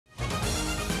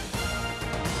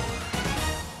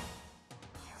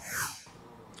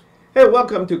Hey,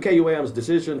 welcome to KUAM's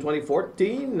Decision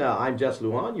 2014. I'm Jess,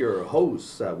 Lujan, your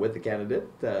host with the candidate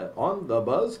on the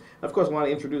buzz. Of course, I want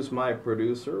to introduce my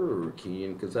producer,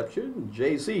 Keen Conception,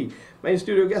 JC. Main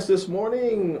studio guest this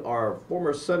morning, our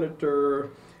former Senator,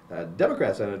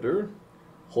 Democrat Senator,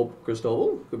 Hope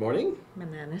Cristobal. Good morning.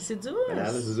 Manana Bananas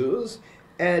Sidus. Zeus.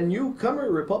 And newcomer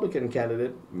Republican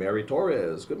candidate, Mary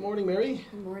Torres. Good morning, Mary.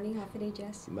 Good morning, Hafide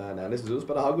Jess. Bananas Zeus,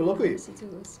 para hagulokwi.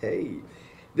 Situlus. Hey.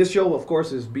 This show, of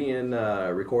course, is being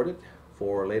recorded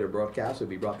for later broadcast. It'll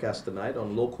be broadcast tonight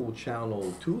on local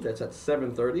channel 2. That's at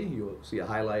 7:30. You'll see a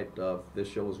highlight of this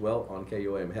show as well on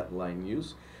KUAM Headline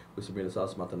News with Sabrina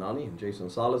Salas Matanani and Jason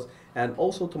Salas. And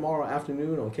also tomorrow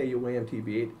afternoon on KUAM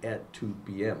TV8 at 2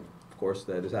 p.m. Of course,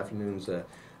 this afternoon's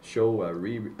show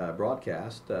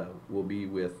broadcast will be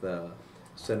with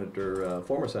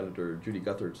former Senator Judy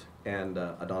Gutherts and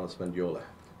Adonis Mendiola.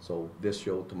 So this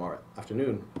show tomorrow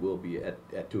afternoon will be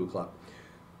at 2 o'clock.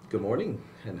 Good morning,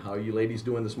 and how are you ladies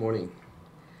doing this morning?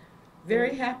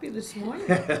 Very happy this morning.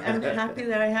 I'm happy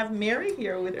that I have Mary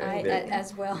here with me.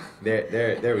 As well.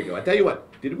 There we go. I tell you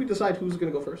what, did we decide who's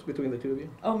going to go first between the two of you?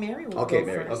 Oh, Mary will Okay, go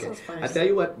Mary, first. okay. I tell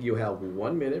you what, you have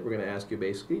 1 minute. We're going to ask you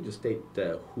basically, just state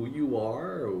who you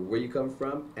are, or where you come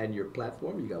from, and your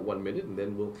platform. You got 1 minute, and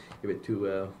then we'll give it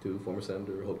to former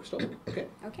Senator Hope Cristobal. Okay?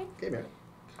 Okay. Okay, Mary.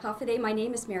 Hafide, my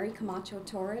name is Mary Camacho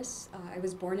Torres. I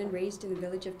was born and raised in the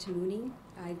village of Tamuning.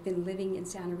 I've been living in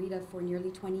Santa Rita for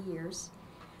nearly 20 years.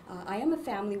 I am a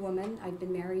family woman. I've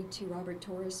been married to Robert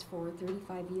Torres for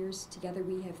 35 years. Together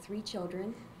we have 3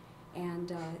 children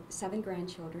and 7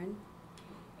 grandchildren.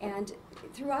 And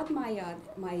throughout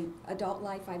my adult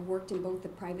life, I've worked in both the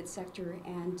private sector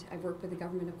and I've worked with the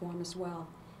government of Guam as well.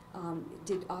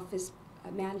 Did office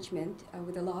management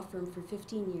with a law firm for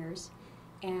 15 years.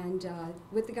 And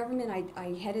with the government, I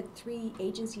headed 3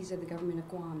 agencies of the government of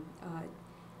Guam.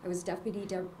 I was Deputy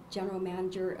General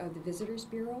Manager of the Visitors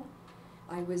Bureau.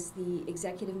 I was the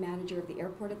Executive Manager of the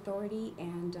Airport Authority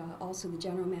and also the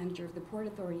General Manager of the Port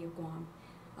Authority of Guam.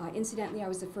 Incidentally, I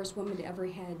was the first woman to ever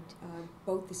head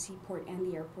both the seaport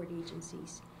and the airport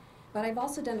agencies. But I've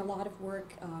also done a lot of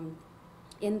work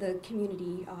in the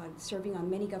community, serving on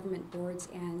many government boards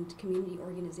and community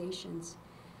organizations.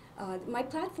 My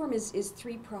platform is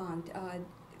 3-pronged.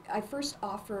 I first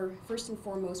offer, first and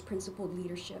foremost, principled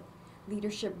leadership.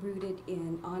 Leadership rooted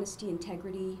in honesty,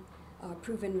 integrity,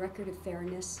 proven record of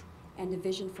fairness, and a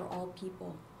vision for all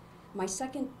people. My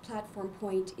second platform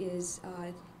point is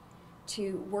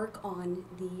to work on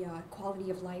the quality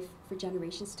of life for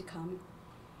generations to come,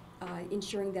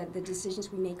 ensuring that the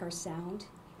decisions we make are sound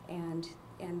and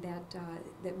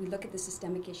that we look at the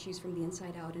systemic issues from the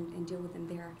inside out and deal with them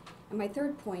there. And my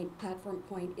third point, platform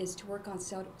point, is to work on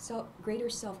greater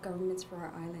self-governance for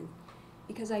our island,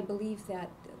 because I believe that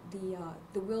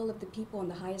the will of the people and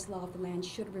the highest law of the land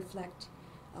should reflect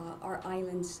our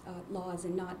island's laws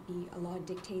and not be a law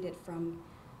dictated from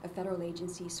a federal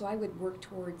agency. So I would work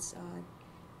towards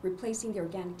replacing the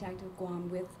Organic Act of Guam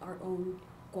with our own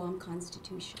Guam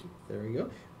Constitution. There you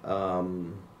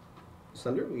go.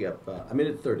 Senator, we have a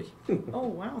minute 30. Oh,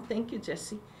 wow. Thank you,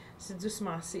 Jesse. Sidus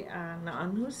Masi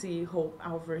Naanu si Hope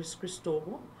Alvarez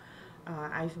Cristobal.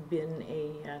 I've been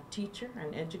a teacher,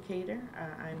 an educator.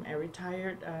 I'm a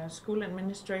retired school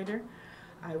administrator.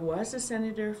 I was a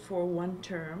senator for 1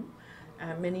 term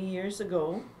many years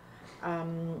ago.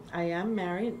 I am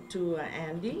married to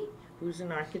Andy, who's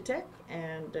an architect,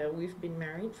 and we've been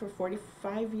married for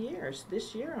 45 years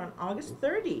this year on August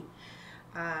 30.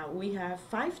 We have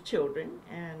 5 children,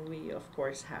 and we, of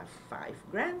course, have 5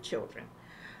 grandchildren.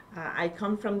 I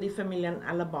come from the Familian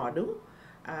Alabado,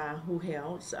 who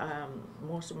hails,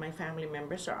 most of my family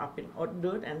members are up in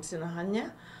Otdud and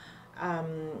Sinahanya.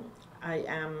 I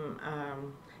am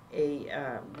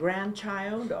a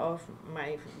grandchild of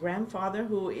my grandfather,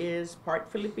 who is part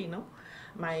Filipino.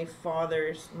 My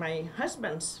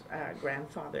husband's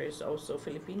grandfather is also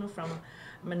Filipino from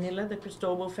Manila, the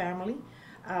Cristobal family.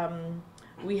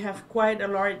 We have quite a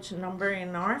large number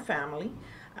in our family.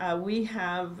 We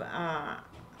have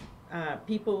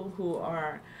people who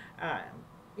are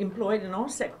employed in all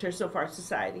sectors of our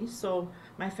society. So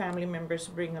my family members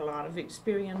bring a lot of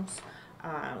experience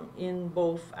in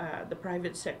both the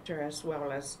private sector as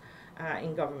well as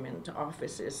in government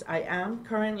offices. I am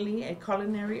currently a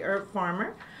culinary herb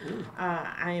farmer.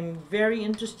 I'm very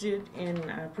interested in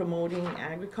promoting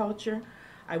agriculture.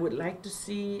 I would like to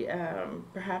see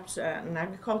perhaps an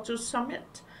agricultural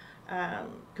summit,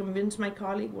 convince my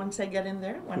colleague once I get in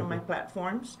there, one of my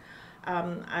platforms.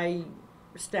 I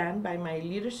stand by my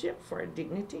leadership for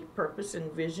dignity, purpose,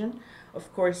 and vision.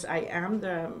 Of course, I am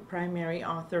the primary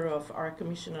author of our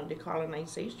Commission on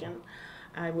Decolonization.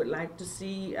 I would like to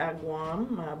see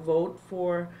Guam vote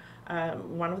for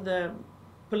one of the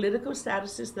political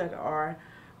statuses that are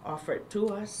offered to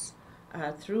us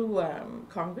through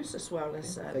Congress as well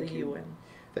as the Thank you. UN.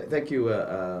 Thank you,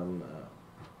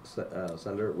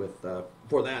 Senator,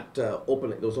 for that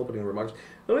those opening remarks.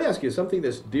 Let me ask you something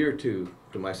that's dear to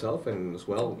myself and as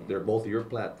well. They're both your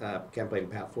campaign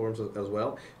platforms as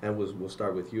well, and we'll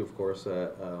start with you, of course.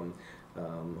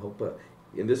 Hope.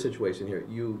 In this situation here,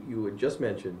 you had just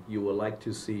mentioned you would like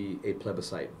to see a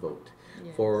plebiscite vote.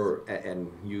 Yes.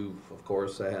 And you've of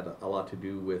course had a lot to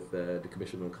do with the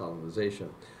Commission on Colonization.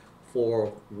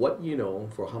 For what you know,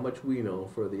 for how much we know,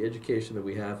 for the education that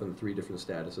we have in 3 different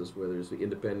statuses, where there's the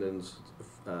independence,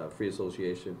 free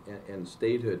association, and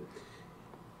statehood,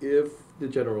 if the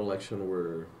general election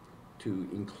were to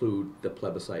include the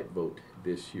plebiscite vote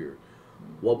this year,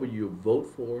 what would you vote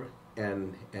for,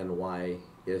 and why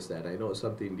is that? I know it's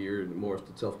something dear more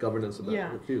to self-governance about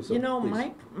Yeah, you, so you know,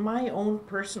 please. my own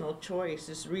personal choice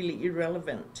is really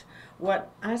irrelevant.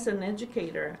 What, as an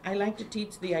educator, I like to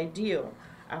teach the ideal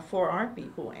for our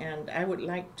people, and I would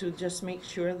like to just make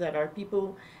sure that our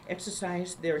people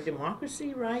exercise their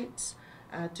democracy rights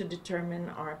to determine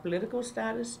our political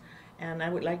status, and I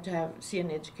would like to see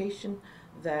an education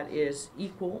that is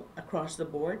equal across the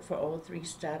board for all 3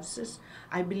 statuses.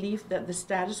 I believe that the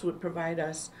status would provide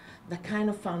us the kind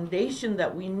of foundation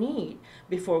that we need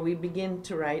before we begin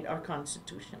to write our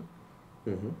Constitution.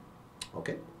 Mm-hmm.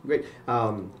 Okay, great.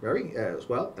 Mary, as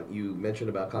well, you mentioned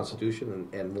about Constitution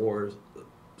and more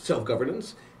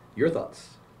self-governance. Your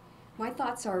thoughts? My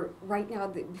thoughts are right now,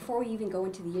 that before we even go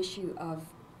into the issue of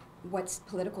what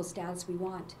political status we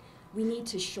want, we need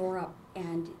to shore up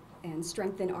and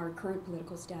strengthen our current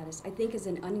political status. I think as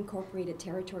an unincorporated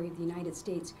territory of the United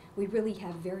States, we really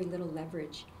have very little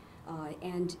leverage.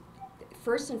 And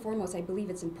first and foremost, I believe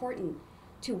it's important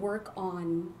to work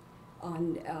on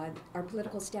our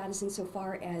political status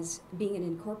insofar as being an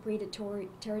incorporated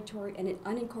territory and an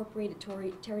unincorporated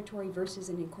territory versus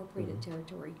an incorporated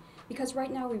territory. Because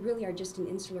right now we really are just an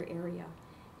insular area,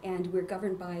 and we're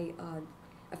governed by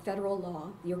a federal law,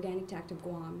 the Organic Act of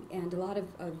Guam, and a lot of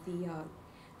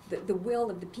the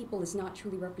will of the people is not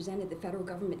truly represented. The federal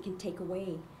government can take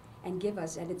away and give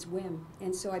us at its whim.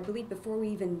 And so I believe before we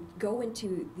even go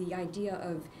into the idea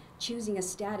of choosing a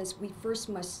status, we first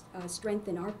must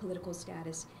strengthen our political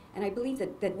status. And I believe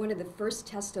that one of the first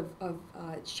tests of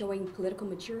showing political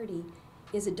maturity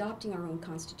is adopting our own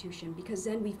constitution, because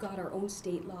then we've got our own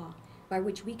state law by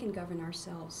which we can govern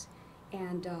ourselves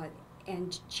and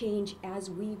change as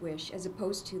we wish, as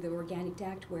opposed to the Organic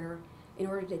Act, where in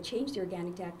order to change the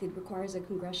Organic Act, it requires a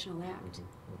congressional act.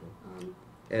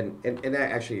 And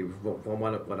actually, from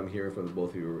what I'm hearing from both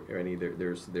of you, Ernie,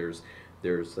 there's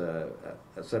a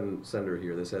senator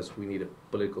here that says we need a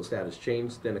political status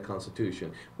change, then a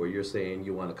constitution, where you're saying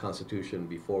you want a constitution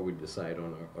before we decide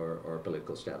on our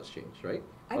political status change, right?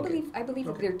 I believe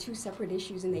that they're 2 separate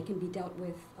issues, and they can be dealt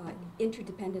with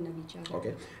interdependent of each other.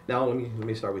 Okay. Now let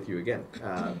me start with you again.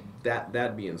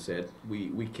 That being said,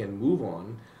 we can move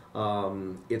on.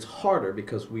 It's harder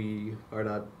because we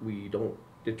don't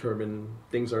determine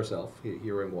things ourselves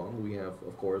here in Guam. We have,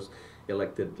 of course,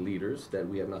 elected leaders that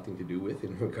we have nothing to do with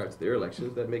in regards to their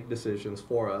elections that make decisions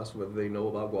for us, whether they know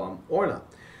about Guam or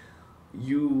not.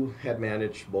 You had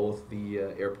managed both the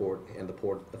airport and the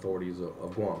port authorities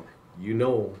of Guam. You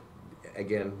know,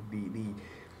 again,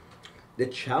 the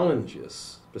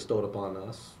challenges bestowed upon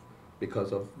us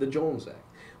because of the Jones Act.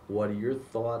 What are your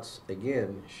thoughts,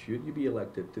 again, should you be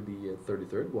elected to the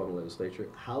 33rd Guam legislature?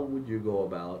 How would you go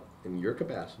about, in your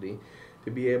capacity,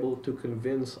 to be able to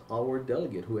convince our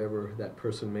delegate, whoever that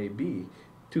person may be,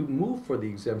 to move for the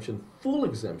exemption, full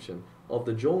exemption of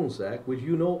the Jones Act, which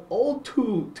you know all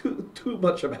too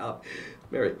much about?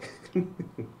 Mary.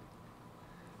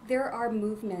 There are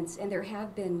movements, and there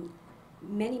have been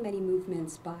many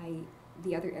movements by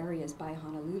the other areas, by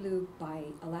Honolulu, by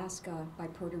Alaska, by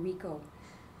Puerto Rico,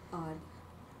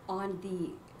 on the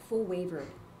full waiver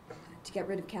to get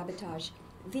rid of cabotage.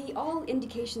 All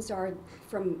indications are,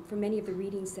 from many of the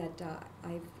readings that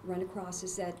I've run across,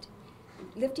 is that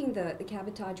lifting the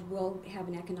cabotage will have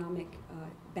an economic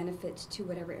benefit to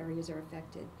whatever areas are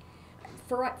affected.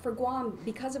 For Guam,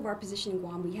 because of our position in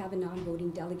Guam, we have a non-voting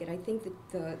delegate. I think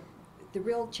that the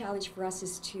real challenge for us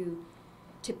is to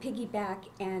piggyback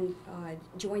and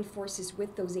join forces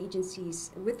with those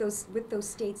agencies, with those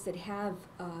states that have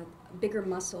bigger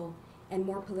muscle and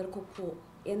more political pull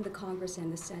in the Congress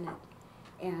and the Senate.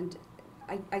 And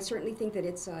I certainly think that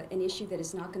it's an issue that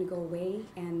is not going to go away,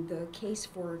 and the case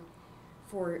for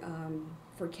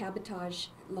cabotage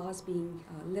laws being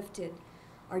lifted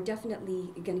are definitely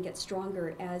going to get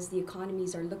stronger as the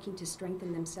economies are looking to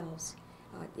strengthen themselves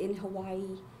in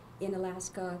Hawaii, in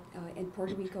Alaska, and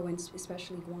Puerto Rico, and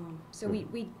especially Guam. So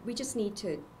we just need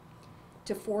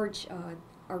to forge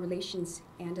our relations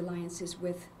and alliances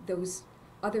with those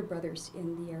other brothers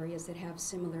in the areas that have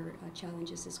similar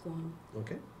challenges as Guam.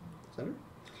 Okay, Senator?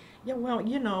 Yeah, well,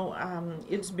 you know,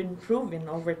 it's been proven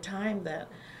over time that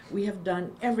we have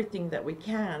done everything that we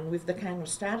can with the kind of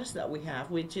status that we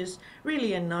have, which is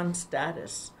really a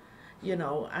non-status. You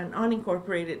know, an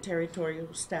unincorporated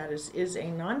territorial status is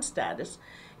a non-status.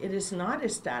 It is not a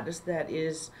status that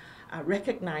is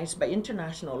recognized by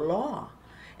international law.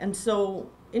 And so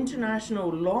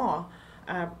international law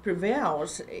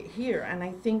prevails here, and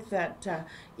I think that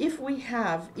if we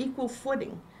have equal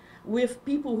footing with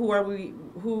people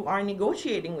who are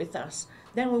negotiating with us,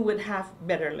 then we would have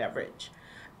better leverage.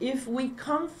 If we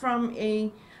come from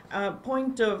a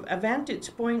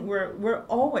vantage point where we're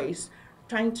always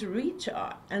trying to reach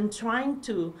out and trying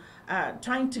to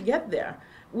get there,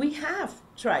 we have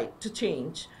tried to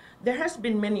change. There has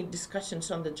been many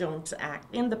discussions on the Jones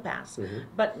Act in the past,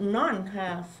 but none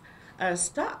have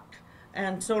stuck.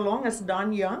 And so long as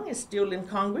Don Young is still in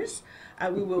Congress,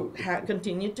 we will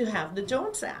continue to have the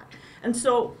Jones Act. And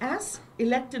so as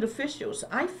elected officials,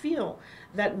 I feel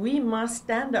that we must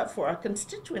stand up for our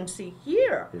constituency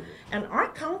here. And our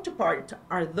counterparts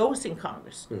are those in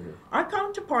Congress. Our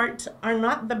counterparts are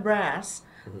not the brass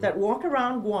that walk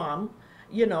around Guam,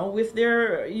 you know, with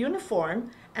their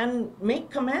uniform and make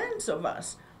commands of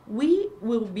us. We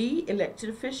will be elected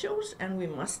officials, and we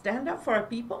must stand up for our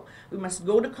people. We must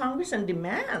go to Congress and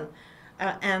demand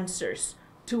answers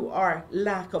to our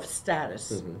lack of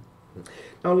status.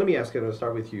 Now, let me ask you, and I'll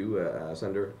start with you,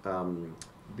 Senator.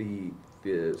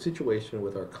 The situation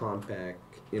with our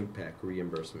compact impact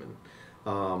reimbursement.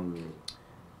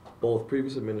 Both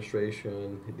previous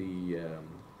administration,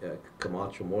 the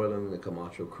Camacho Moylan, the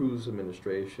Camacho Cruz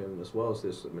administration, as well as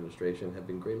this administration, have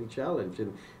been greatly challenged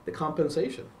in the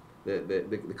compensation,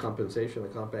 the compensation, the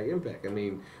compact impact. I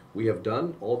mean, we have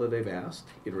done all that they've asked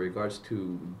in regards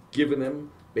to giving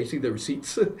them basically the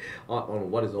receipts on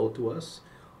what is owed to us,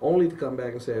 only to come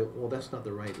back and say, well, that's not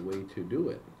the right way to do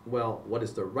it. Well, what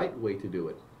is the right way to do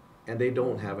it? And they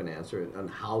don't have an answer on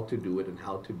how to do it and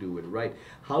how to do it right.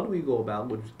 How do we go about,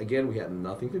 which again, we had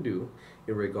nothing to do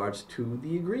in regards to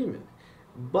the agreement.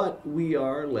 But we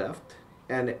are left,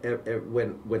 and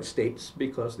when states,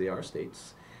 because they are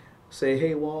states, say,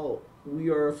 hey, well, we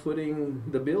are footing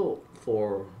the bill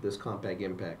for this compact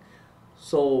impact.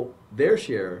 So their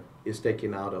share is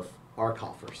taken out of our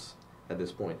coffers at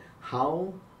this point.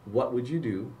 What would you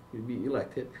do, you'd be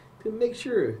elected, to make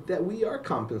sure that we are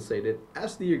compensated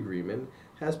as the agreement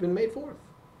has been made forth?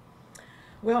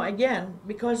 Well, again,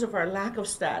 because of our lack of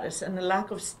status and the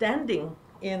lack of standing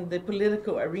in the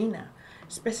political arena,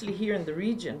 especially here in the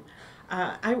region,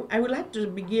 I would like to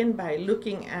begin by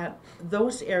looking at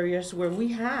those areas where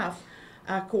we have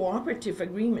cooperative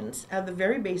agreements at the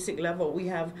very basic level.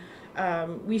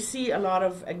 We see a lot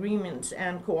of agreements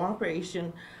and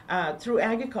cooperation through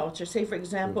agriculture. Say, for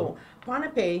example,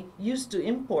 Ponape used to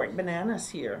import bananas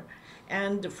here,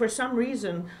 and for some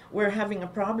reason, we're having a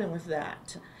problem with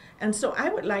that. And so I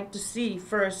would like to see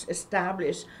first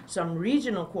establish some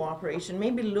regional cooperation,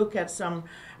 maybe look at some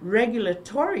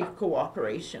regulatory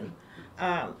cooperation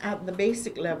at the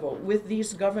basic level with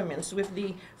these governments, with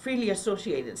the freely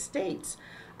associated states,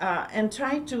 and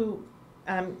try to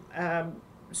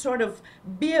sort of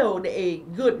build a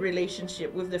good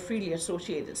relationship with the freely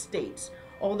associated states,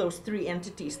 all those three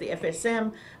entities, the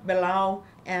FSM, Belau,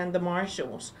 and the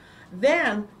Marshals.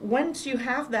 Then, once you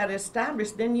have that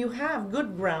established, then you have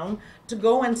good ground to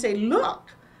go and say,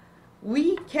 look,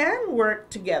 we can work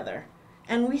together,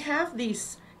 and we have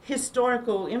these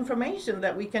historical information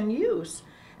that we can use.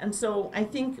 And so I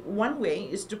think one way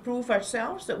is to prove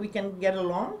ourselves that we can get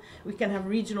along, we can have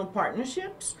regional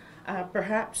partnerships,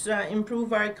 perhaps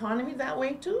improve our economy that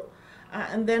way too,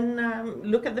 and then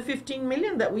look at the 15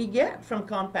 million that we get from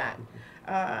compact,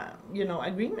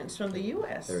 agreements from the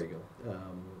U.S. There you go.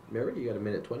 Mary, you got a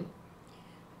minute 20?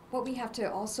 What we have to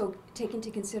also take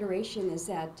into consideration is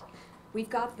that we've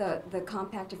got the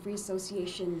Compact of Free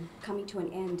Association coming to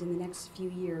an end in the next few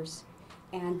years,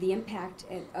 and the impact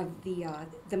of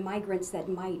the migrants that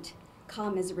might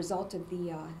come as a result of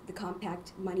the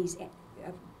compact monies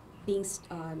being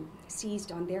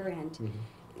seized on their end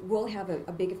will have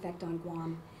a big effect on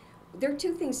Guam. There are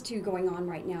two things too going on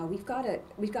right now. We've got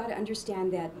to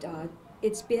understand that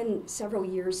it's been several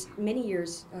years, many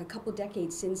years, a couple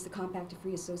decades since the Compact of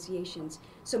Free Associations.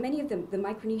 So many of the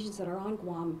Micronesians that are on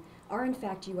Guam are in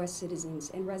fact U.S.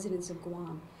 citizens and residents of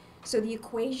Guam. So the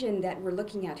equation that we're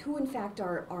looking at, who in fact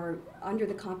are under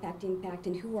the compact impact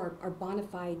and who are bona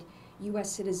fide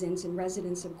U.S. citizens and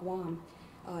residents of Guam,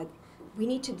 we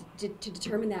need to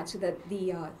determine that so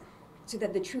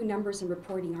that the true numbers and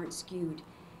reporting aren't skewed.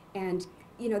 And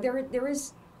you know, there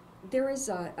is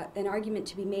an argument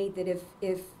to be made that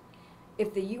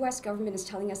if the U.S. government is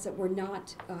telling us that we're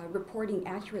not reporting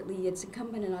accurately, it's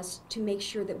incumbent on us to make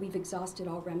sure that we've exhausted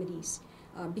all remedies.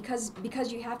 Because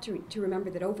you have to remember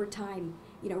that over time,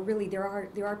 you know, really there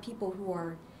are people who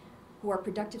are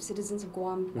productive citizens of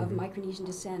Guam, of Micronesian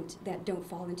descent, that don't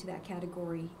fall into that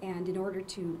category. And in order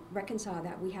to reconcile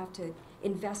that, we have to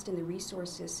invest in the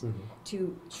resources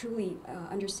to truly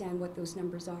understand what those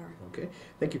numbers are. Okay,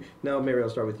 thank you. Now, Mary, I'll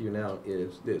start with you now.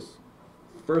 Is this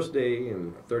first day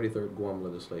in 33rd Guam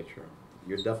legislature?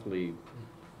 You're definitely,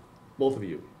 both of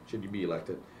you, should you be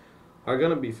elected, are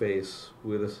going to be faced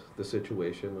with the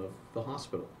situation of the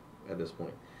hospital at this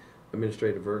point.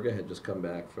 Administrator Verga had just come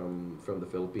back from the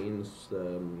Philippines,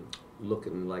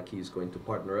 looking like he's going to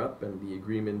partner up, and the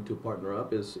agreement to partner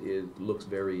up looks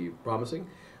very promising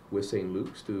with St.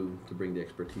 Luke's to bring the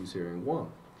expertise here in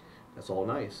Guam. That's all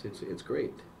nice. It's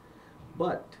great.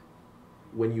 But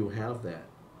when you have that,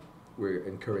 we're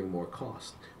incurring more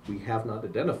cost. We have not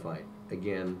identified,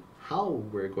 again, how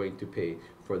we're going to pay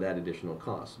for that additional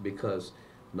cost, because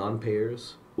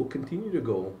non-payers will continue to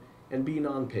go and be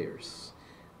non-payers.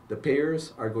 The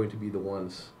payers are going to be the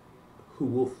ones who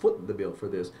will foot the bill for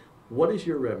this. What is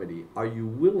your remedy? Are you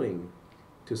willing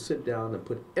to sit down and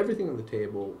put everything on the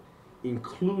table,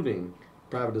 including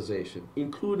privatization,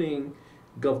 including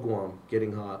Gov Guam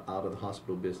getting out of the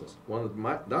hospital business? One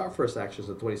of our first actions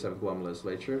in the 27th Guam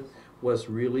legislature was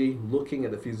really looking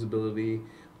at the feasibility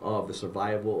of the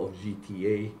survival of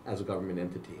GTA as a government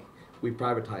entity. We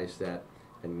privatized that,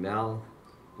 and now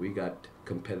we got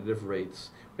competitive rates,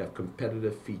 we have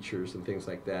competitive features and things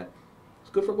like that.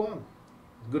 It's good for Guam,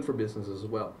 good for businesses as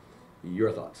well.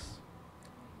 Your thoughts?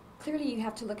 Clearly, you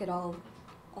have to look at all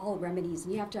remedies,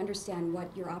 and you have to understand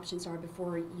what your options are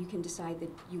before you can decide that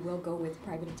you will go with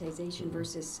privatization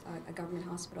versus a government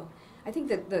hospital. I think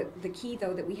that the key,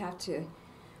 though, that we have to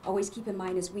always keep in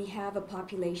mind is we have a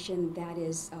population that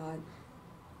is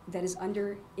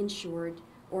underinsured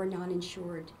or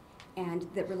non-insured, and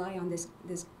that rely on this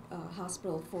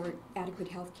hospital for adequate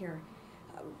health care.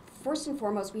 First and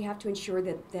foremost, we have to ensure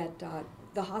that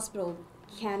the hospital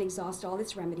can exhaust all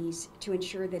its remedies to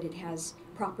ensure that it has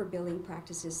proper billing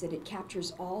practices, that it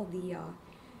captures all the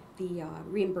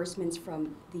reimbursements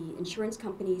from the insurance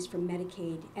companies, from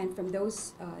Medicaid, and from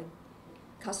those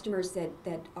customers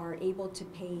that are able to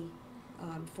pay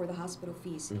for the hospital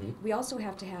fees. We also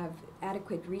have to have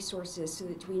adequate resources so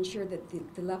that we ensure that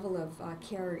the level of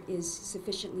care is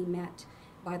sufficiently met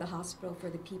by the hospital for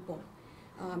the people.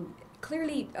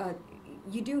 Clearly,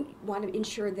 you do want to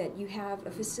ensure that you have a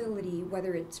facility,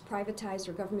 whether it's privatized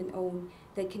or government-owned,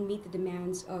 that can meet the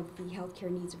demands of the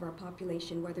healthcare needs of our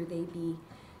population, whether they be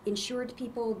insured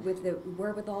people with the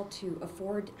wherewithal to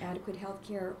afford adequate health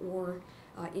care or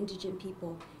indigent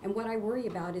people. And what I worry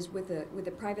about is with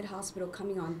a private hospital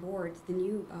coming on board, the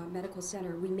new medical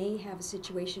center, we may have a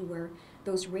situation where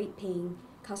those rate-paying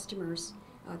customers,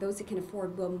 those that can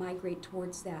afford, will migrate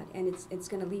towards that. And it's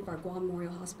going to leave our Guam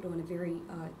Memorial Hospital in a very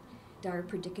dire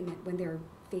predicament when they're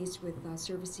faced with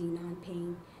servicing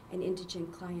non-paying and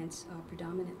indigent clients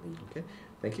predominantly. Okay,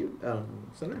 thank you.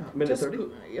 Senator, minute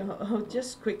 30.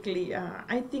 Just quickly,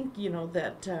 I think, you know,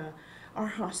 that our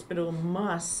hospital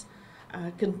must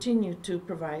continue to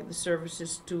provide the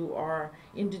services to our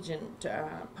indigent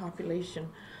population.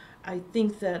 I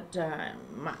think that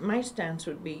my stance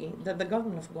would be that the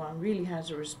government of Guam really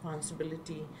has a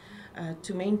responsibility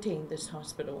to maintain this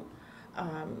hospital.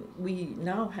 We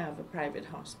now have a private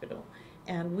hospital,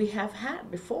 and we have had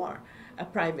before a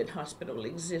private hospital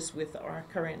exist with our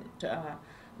current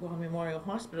Guam Memorial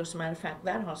Hospital. As a matter of fact,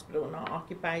 that hospital now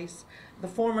occupies the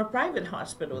former private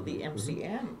hospital, the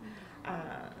MCM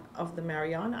of the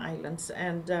Mariana Islands.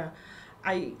 And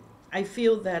I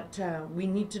feel that we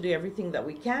need to do everything that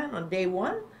we can on day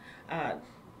one.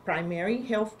 Primary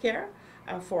health care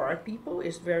for our people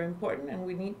is very important, and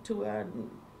we need to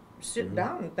sit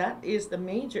down. That is the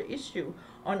major issue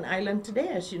on island today.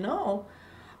 As you know,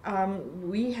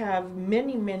 we have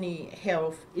many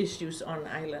health issues on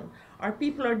island. Our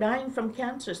people are dying from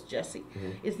cancers, Jesse.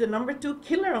 It's the number 2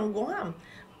 killer on Guam.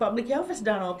 Public health has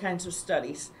done all kinds of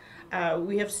studies.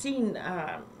 We have seen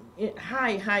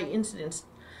high incidence,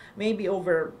 maybe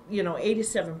over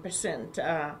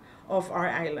 87% of our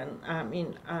island. I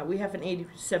mean, we have an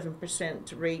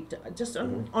 87% rate just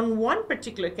on one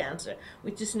particular cancer,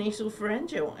 which is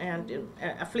nasopharyngeal, and it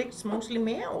afflicts mostly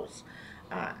males.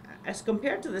 As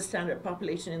compared to the standard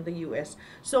population in the U.S.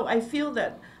 So I feel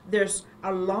that there's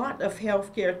a lot of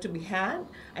health care to be had.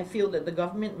 I feel that the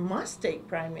government must take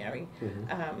primary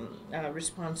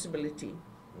responsibility.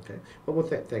 Okay. Well,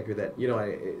 thank you for that. You know,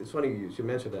 it's funny you should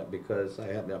mention that, because I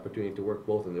had the opportunity to work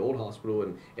both in the old hospital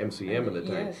and MCM at the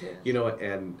time. Yes, yes. You know,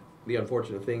 and the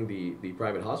unfortunate thing, the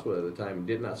private hospital at the time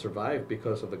did not survive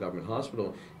because of the government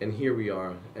hospital. And here we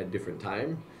are at a different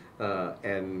time.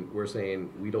 And we're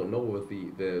saying we don't know if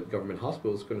the government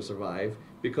hospital is going to survive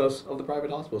because of the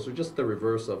private hospital. So just the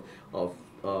reverse of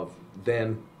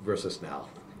then versus now.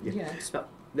 Yeah, it's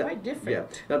quite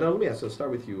different. Yeah. Now let me ask. Let's start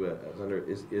with you, Zander.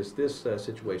 Is this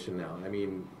situation now? I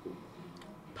mean,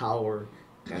 power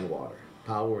and water.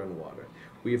 Power and water.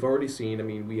 We've already seen. I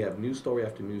mean, we have news story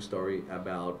after news story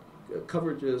about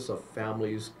coverages of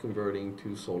families converting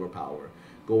to solar power,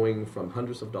 going from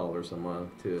hundreds of dollars a month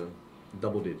to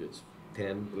double digits,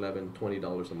 $10, $11,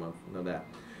 $20 a month, none of that.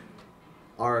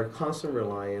 Are constant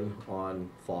relying on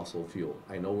fossil fuel.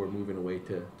 I know we're moving away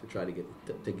to try to get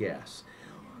to gas.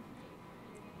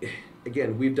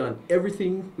 Again, we've done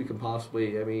everything we can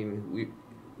possibly, I mean,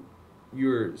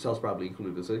 yourselves probably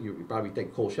included, so you probably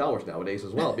take cold showers nowadays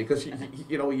as well, because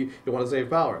you know, you want to save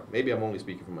power. Maybe I'm only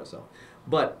speaking for myself.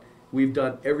 But we've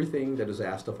done everything that is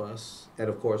asked of us, and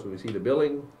of course when we see the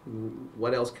billing,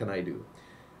 what else can I do?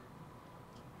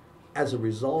 As a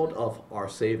result of our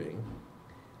saving,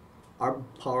 our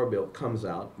power bill comes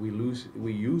out, we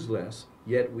use less,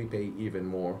 yet we pay even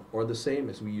more, or the same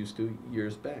as we used to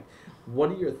years back.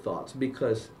 What are your thoughts?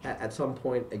 Because at some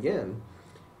point, again,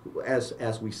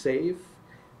 as we save,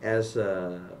 as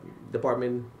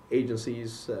department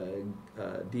agencies,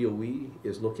 DOE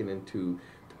is looking into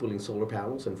putting solar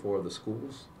panels in 4 of the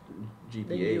schools.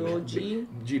 GPA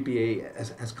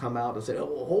has come out and said,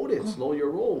 oh, hold it, slow your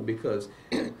roll, because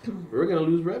we're going to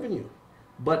lose revenue.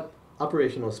 But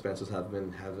operational expenses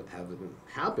haven't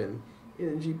happened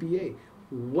in GPA.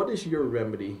 What is your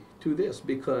remedy to this?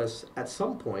 Because at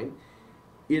some point,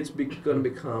 it's going to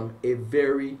become a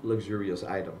very luxurious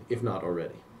item, if not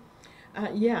already.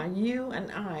 Yeah, you and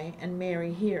I and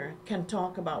Mary here can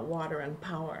talk about water and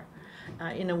power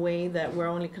in a way that we're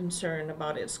only concerned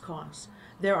about its cost.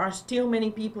 There are still many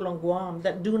people on Guam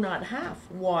that do not have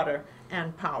water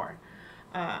and power.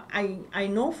 I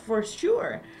know for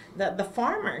sure that the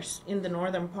farmers in the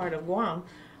northern part of Guam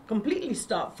completely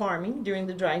stop farming during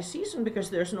the dry season because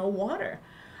there's no water.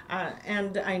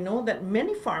 And I know that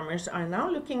many farmers are now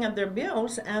looking at their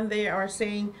bills and they are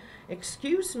saying,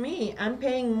 excuse me, I'm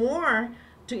paying more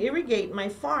to irrigate my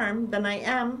farm than I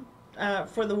am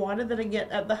for the water that I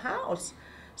get at the house.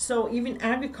 So even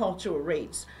agricultural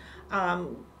rates are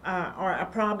a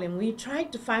problem. We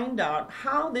tried to find out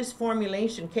how this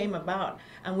formulation came about,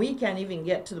 and we can't even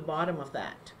get to the bottom of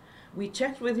that. We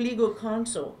checked with legal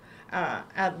counsel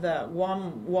at the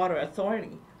Guam Water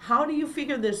Authority. How do you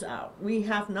figure this out? We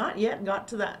have not yet got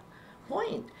to that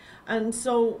point. And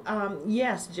so,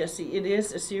 yes, Jesse, it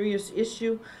is a serious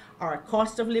issue. Our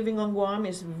cost of living on Guam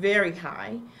is very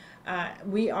high.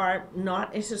 We are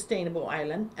not a sustainable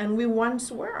island, and we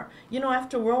once were. You know,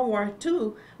 after World War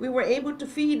II, we were able to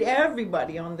feed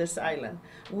everybody on this island.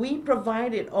 We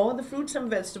provided all the fruits and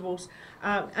vegetables.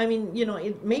 I mean, you know,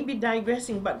 it may be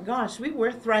digressing, but gosh, we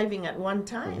were thriving at one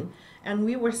time, and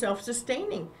we were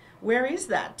self-sustaining. Where is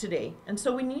that today? And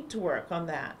so we need to work on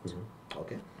that.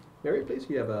 Okay. Mary, please,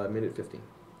 you have a minute 15.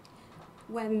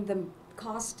 When the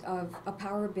cost of a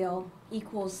power bill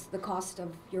equals the cost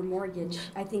of your mortgage,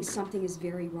 I think something is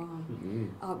very wrong.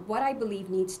 What I believe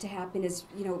needs to happen is,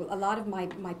 you know, a lot of my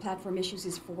platform issues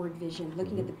is forward vision,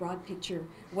 looking at the broad picture.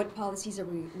 What policies are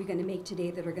we going to make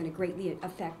today that are going to greatly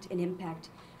affect and impact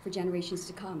for generations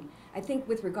to come? I think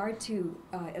with regard to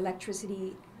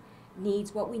electricity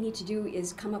needs, what we need to do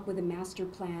is come up with a master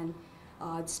plan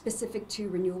specific to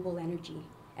renewable energy,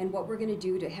 and what we're going to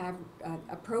do to have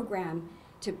a program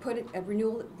to put a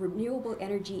renewable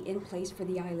energy in place for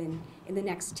the island in the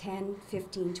next 10,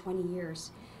 15, 20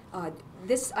 years.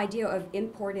 This idea of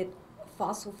imported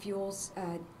fossil fuels,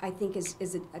 I think, is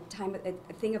a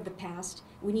thing of the past.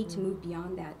 We need to move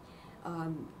beyond that.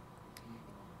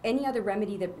 Any other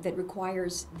remedy that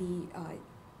requires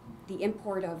the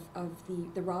import of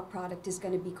the raw product is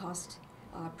going to be cost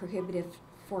prohibitive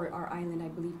for our island, I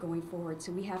believe, going forward.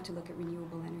 So we have to look at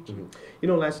renewable energy. You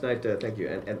know, last night, thank you,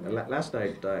 and last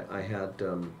night I had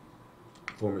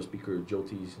former Speaker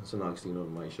Jyoti Sanagstino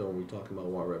on my show, and we talking about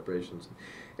war reparations.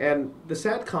 And the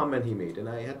sad comment he made, and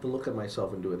I had to look at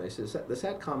myself and do it, I said, the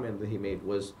sad comment that he made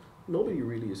was, nobody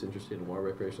really is interested in war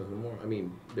reparations anymore. I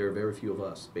mean, there are very few of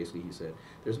us, basically, he said.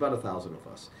 There's about 1,000 of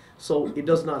us. So it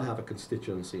does not have a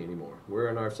constituency anymore. We're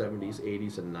in our 70s,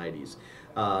 80s, and 90s.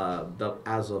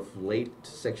 As of late,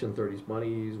 Section 30's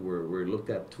monies were looked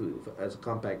at as a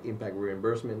compact impact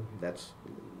reimbursement.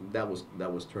 That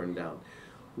was turned down.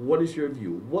 What is your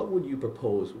view? What would you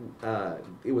propose?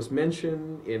 It was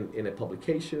mentioned in a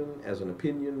publication as an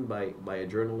opinion by a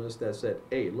journalist that said,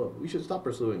 hey, look, we should stop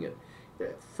pursuing it.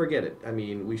 Forget it. I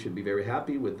mean, we should be very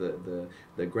happy with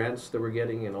the grants that we're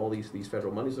getting and all these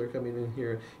federal monies that are coming in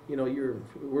here. You know,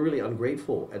 we're really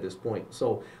ungrateful at this point.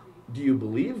 So do you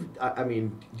believe, I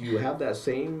mean, do you have that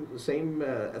same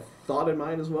thought in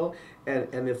mind as well?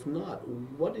 And if not,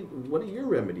 what are your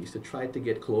remedies to try to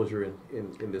get closure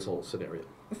in this whole scenario?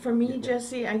 For me,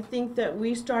 Jesse, I think that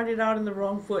we started out on the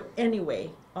wrong foot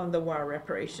anyway on the war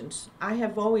reparations. I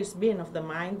have always been of the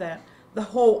mind that the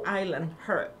whole island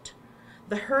hurt.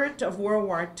 The hurt of World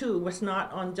War II was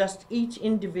not on just each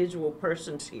individual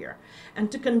person's here. And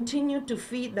to continue to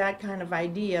feed that kind of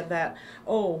idea that,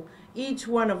 oh, each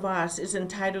one of us is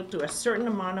entitled to a certain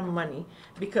amount of money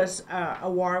because a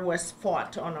war was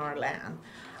fought on our land.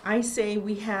 I say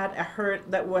we had a hurt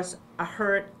that was a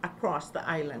hurt across the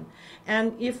island.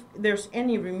 And if there's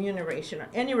any remuneration or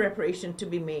any reparation to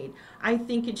be made, I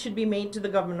think it should be made to the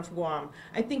government of Guam.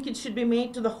 I think it should be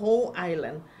made to the whole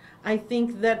island. I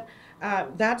think that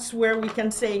that's where we can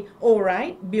say, all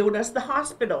right, build us the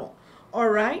hospital. All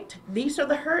right, these are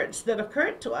the hurts that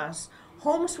occurred to us.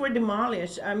 Homes were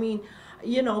demolished. I mean,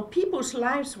 you know, people's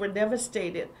lives were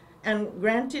devastated. And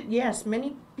granted, yes,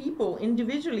 many people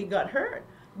individually got hurt,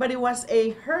 but it was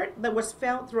a hurt that was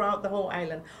felt throughout the whole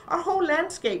island. Our whole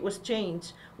landscape was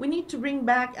changed. We need to bring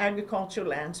back agricultural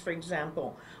lands, for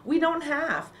example. We don't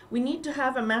have. We need to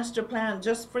have a master plan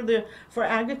just for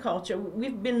agriculture.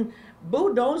 We've been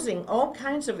bulldozing all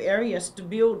kinds of areas to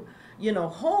build, you know,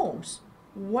 homes.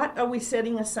 What are we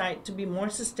setting aside to be more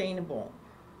sustainable,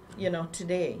 you know,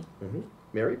 today? Mm-hmm.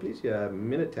 Mary, please, yeah,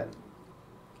 minute 10.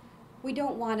 We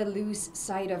don't want to lose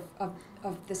sight of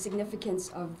the significance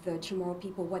of the Chamorro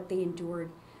people, what they endured.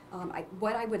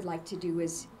 What I would like to do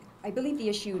is, I believe the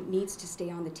issue needs to stay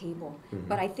on the table,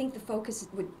 but I think the focus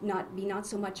would not be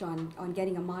so much on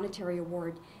getting a monetary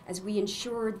award as we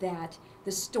ensure that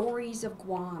the stories of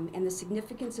Guam and the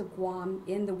significance of Guam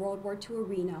in the World War II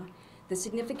arena, the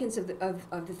significance of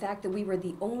the fact that we were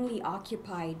the only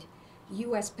occupied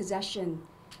U.S. possession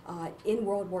in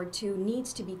World War II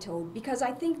needs to be told, because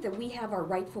I think that we have our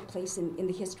rightful place in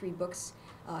the history books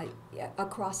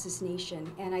across this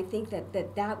nation, and I think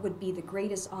that would be the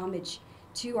greatest homage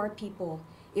to our people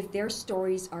if their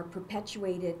stories are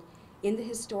perpetuated in the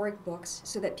historic books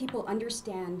so that people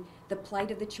understand the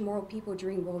plight of the Chamorro people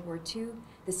during World War II,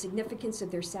 the significance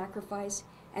of their sacrifice,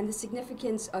 and the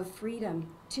significance of freedom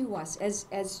to us,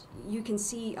 as you can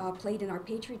see played in our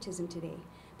patriotism today.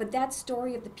 But that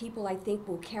story of the people, I think,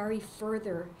 will carry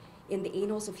further in the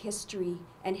annals of history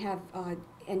and have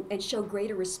and show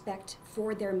greater respect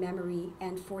for their memory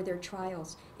and for their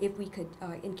trials if we could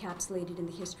encapsulate it in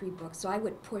the history book. So I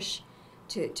would push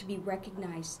to be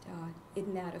recognized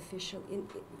in that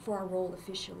for our role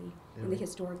officially in the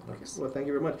historic books. Okay. Well, thank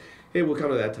you very much. Hey, we'll come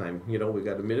to that time. You know, we've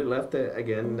got a minute left.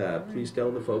 Again, please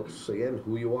tell the folks again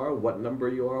who you are, what number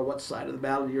you are, what side of the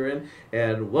ballot you're in,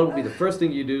 and what will be the first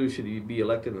thing you do should you be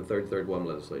elected in the third Guam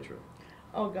legislature.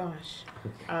 Oh gosh.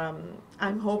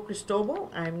 I'm Hope Cristobal.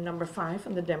 I'm number 5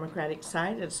 on the Democratic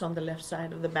side. It's on the left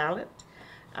side of the ballot.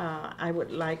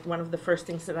 One of the first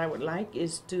things that I would like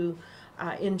is to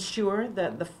ensure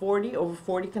that the over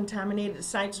 40 contaminated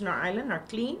sites in our island are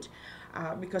cleaned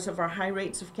because of our high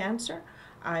rates of cancer.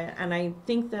 And I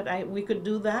think that we could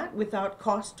do that without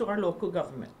cost to our local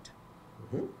government.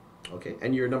 Mm-hmm. Okay,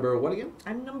 and you're number what again?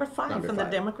 I'm number 5 on the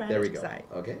Democratic side.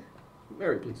 Okay.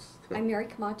 Mary, please. I'm Mary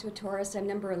Camacho Torres. I'm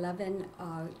number 11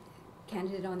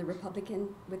 candidate on the Republican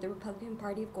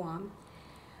Party of Guam.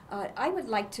 I would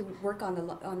like to work on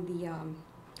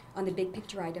the big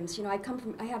picture items. You know,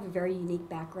 I have a very unique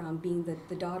background, being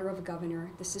the daughter of a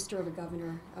governor, the sister of a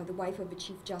governor, the wife of a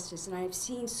chief justice, and I've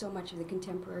seen so much of the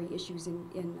contemporary issues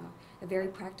in a very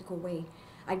practical way.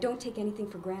 I don't take anything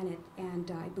for granted, and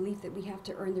I believe that we have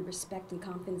to earn the respect and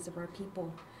confidence of our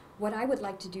people. What I would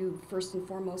like to do first and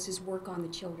foremost is work on the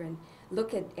children,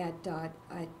 look at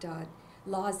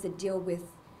laws that deal with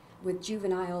with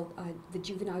the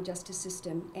juvenile justice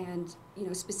system, and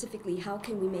specifically how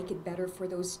can we make it better for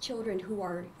those children who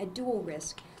are at dual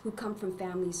risk, who come from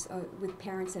families with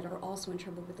parents that are also in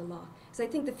trouble with the law. Because I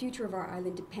think the future of our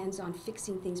island depends on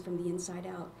fixing things from the inside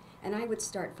out, and I would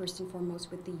start first and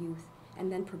foremost with the youth,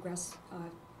 and then progress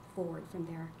forward from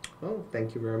there. Well,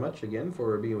 thank you very much again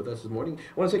for being with us this morning.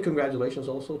 I want to say congratulations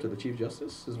also to the Chief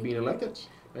Justice as being elected.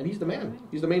 And he's the man.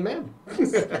 He's the main man.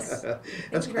 Yes.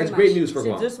 That's great news for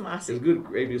Guam. It's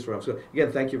Great news for Guam. So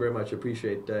again, thank you very much.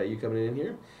 Appreciate you coming in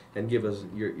here and give us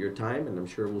your time. And I'm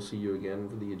sure we'll see you again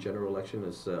for the general election.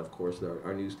 As of course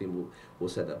our news team will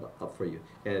set that up for you.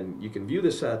 And you can view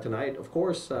this tonight, of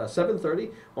course,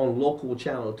 7:30 on local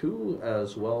channel 2,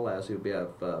 as well as you'll be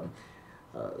have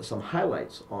some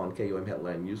highlights on KUAM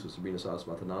Headline News with Sabrina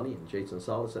Salas-Matanani and Jason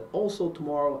Salas. And also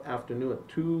tomorrow afternoon at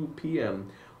 2 p.m.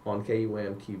 on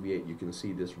KUAM TV8, you can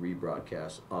see this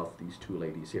rebroadcast of these two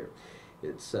ladies here.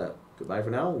 It's goodbye for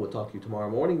now. We'll talk to you tomorrow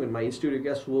morning when my in-studio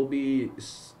guests will be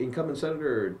incumbent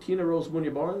Senator Tina Rose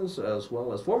Munya-Barnes, as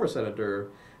well as former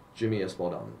Senator Jimmy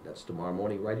Espaldon. That's tomorrow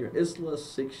morning right here in Isla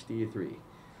 63.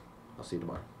 I'll see you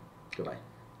tomorrow. Goodbye.